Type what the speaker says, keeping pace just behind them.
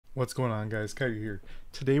What's going on, guys? Kyle here.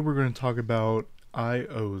 Today we're going to talk about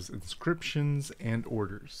IOs, inscriptions, and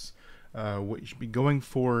orders. What you should be going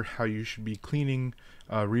for, how you should be cleaning,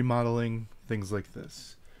 remodeling, things like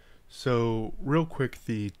this. So real quick,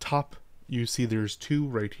 the top, you see there's two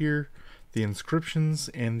right here, the inscriptions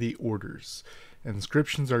and the orders.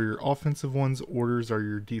 Inscriptions are your offensive ones, orders are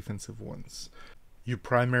your defensive ones. You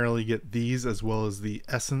primarily get these as well as the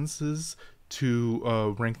essences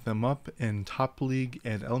to rank them up in Top League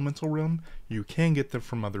and Elemental Realm. You can get them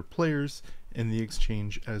from other players in the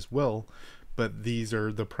exchange as well, but these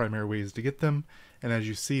are the primary ways to get them. And as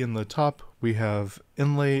you see in the top, we have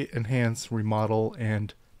Inlay, Enhance, Remodel,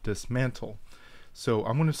 and Dismantle. So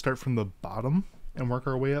I'm going to start from the bottom and work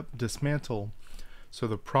our way up. Dismantle. So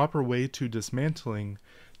the proper way to dismantling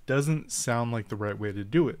doesn't sound like the right way to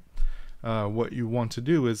do it. What you want to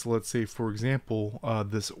do is, let's say for example,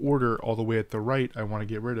 this order all the way at the right I want to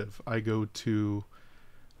get rid of. I go to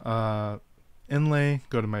Inlay,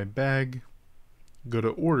 go to my bag, go to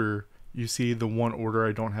order. You see the one order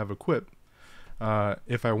I don't have equipped.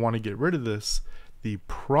 If I want to get rid of this, the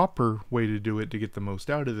proper way to do it to get the most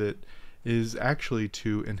out of it is actually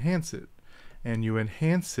to enhance it. And you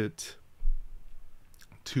enhance it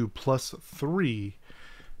to +3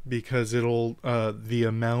 because it'll the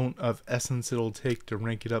amount of essence it'll take to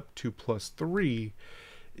rank it up to +3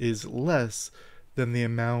 is less than the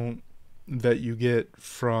amount that you get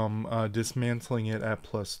from dismantling it at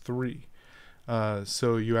 +3.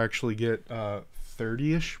 So you actually get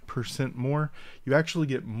 30-ish% more. You actually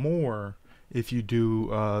get more if you do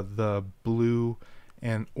the blue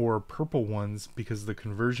and or purple ones because the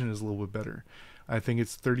conversion is a little bit better. I think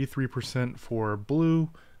it's 33% for blue,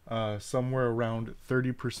 somewhere around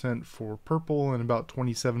 30% for purple, and about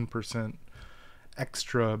 27%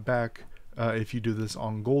 extra back if you do this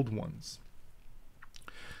on gold ones.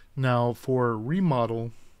 Now for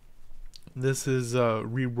remodel, this is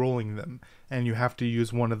re-rolling them, and you have to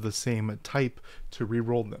use one of the same type to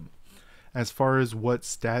re-roll them. As far as what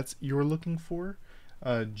stats you're looking for,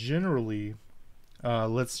 generally,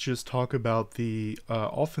 let's just talk about the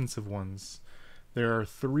offensive ones. There are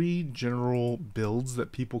 3 general builds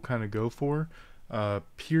that people kind of go for: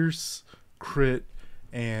 pierce, crit,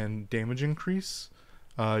 and damage increase.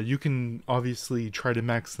 You can obviously try to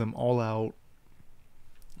max them all out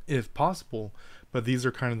if possible, but these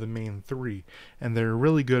are kind of the main 3, and they're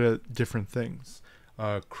really good at different things.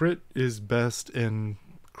 Crit is best in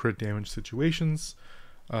crit damage situations.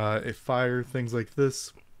 If fire, things like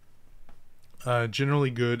this.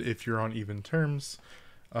 Generally good if you're on even terms.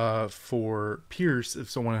 For pierce, if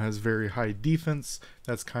someone has very high defense,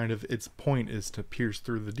 that's kind of its point, is to pierce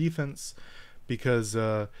through the defense, because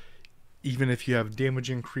even if you have damage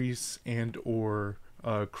increase and or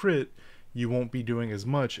crit, you won't be doing as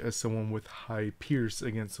much as someone with high pierce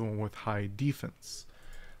against someone with high defense.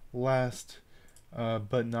 Last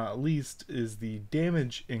but not least is the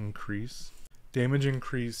damage increase. Damage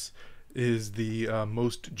increase is the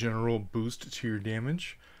most general boost to your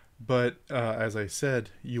damage, but as I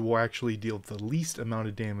said, you will actually deal the least amount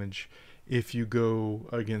of damage if you go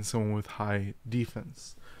against someone with high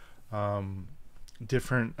defense.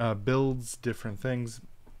 Different builds, different things.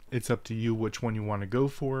 It's up to you which one you want to go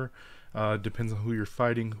for. Depends on who you're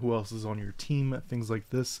fighting, who else is on your team, things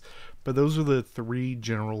like this. But those are the 3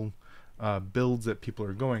 general builds that people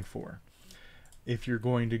are going for. If you're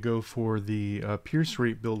going to go for the pierce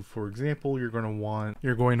rate build, for example, you're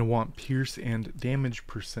going to want pierce and damage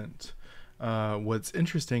percent. What's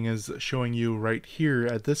interesting is showing you right here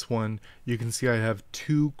at this one, you can see I have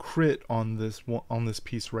 2 crit on this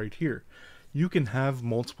piece right here. You can have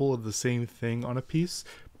multiple of the same thing on a piece,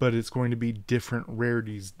 but it's going to be different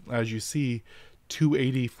rarities. As you see,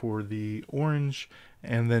 280 for the orange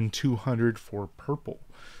and then 200 for purple.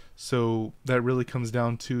 So that really comes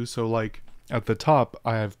down to, so like at the top,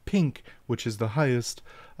 I have pink, which is the highest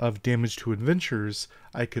of damage to adventurers.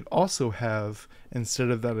 I could also have, instead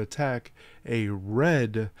of that attack, a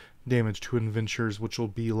red damage to adventurers, which will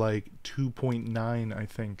be like 2.9, I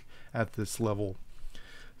think, at this level.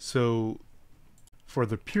 So for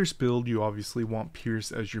the pierce build, you obviously want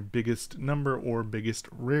pierce as your biggest number or biggest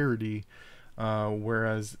rarity,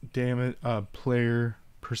 whereas damage player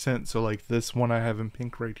percent, so like this one I have in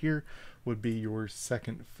pink right here, would be your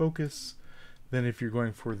second focus. Then if you're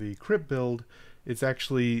going for the crit build, it's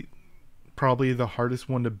actually probably the hardest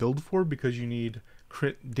one to build for, because you need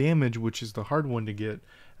crit damage, which is the hard one to get,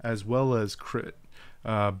 as well as crit.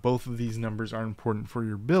 Both of these numbers are important for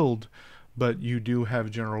your build, but you do have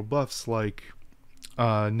general buffs like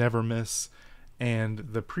Never Miss and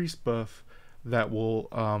the priest buff that will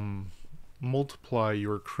multiply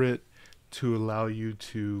your crit to allow you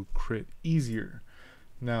to crit easier.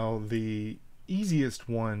 Now the easiest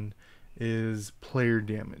one is player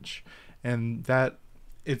damage, and that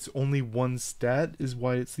it's only one stat is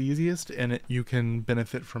why it's the easiest, and you can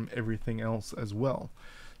benefit from everything else as well.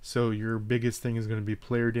 So your biggest thing is going to be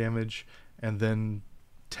player damage, and then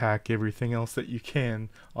tack everything else that you can.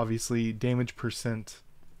 Obviously damage percent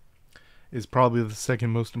is probably the second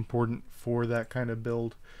most important for that kind of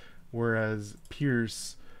build, whereas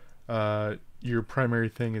pierce, your primary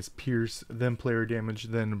thing is pierce, then player damage,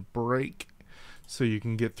 then break, so you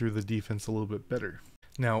can get through the defense a little bit better.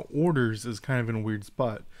 Now orders is kind of in a weird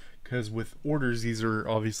spot, because with orders, these are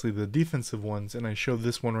obviously the defensive ones, and I show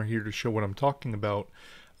this one right here to show what I'm talking about.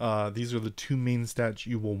 These are the two main stats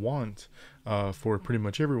you will want for pretty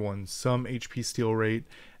much everyone. Some HP steal rate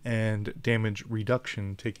and damage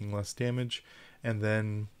reduction, taking less damage. And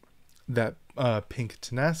then that pink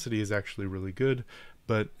tenacity is actually really good,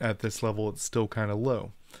 but at this level it's still kind of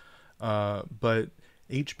low. But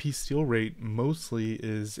HP steal rate mostly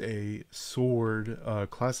is a sword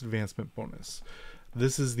class advancement bonus.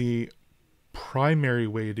 This is the primary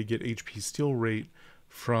way to get HP steal rate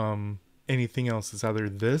from anything else. Is either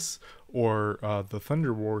this or the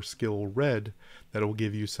Thunder War skill red that will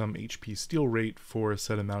give you some HP steal rate for a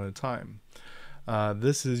set amount of time.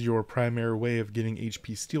 This is your primary way of getting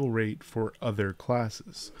HP steal rate for other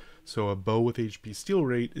classes. So a bow with HP steal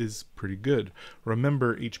rate is pretty good.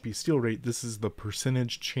 Remember, HP steal rate, this is the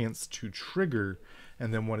percentage chance to trigger,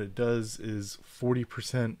 and then what it does is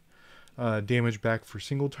 40% damage back for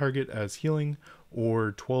single target as healing,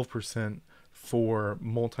 or 12% for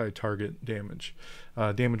multi-target damage.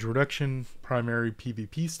 Damage reduction, primary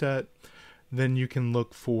PvP stat. Then you can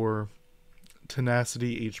look for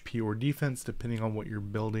tenacity, HP, or defense depending on what you're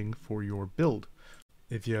building for your build.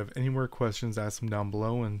 If you have any more questions, ask them down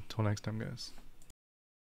below. Until next time, guys.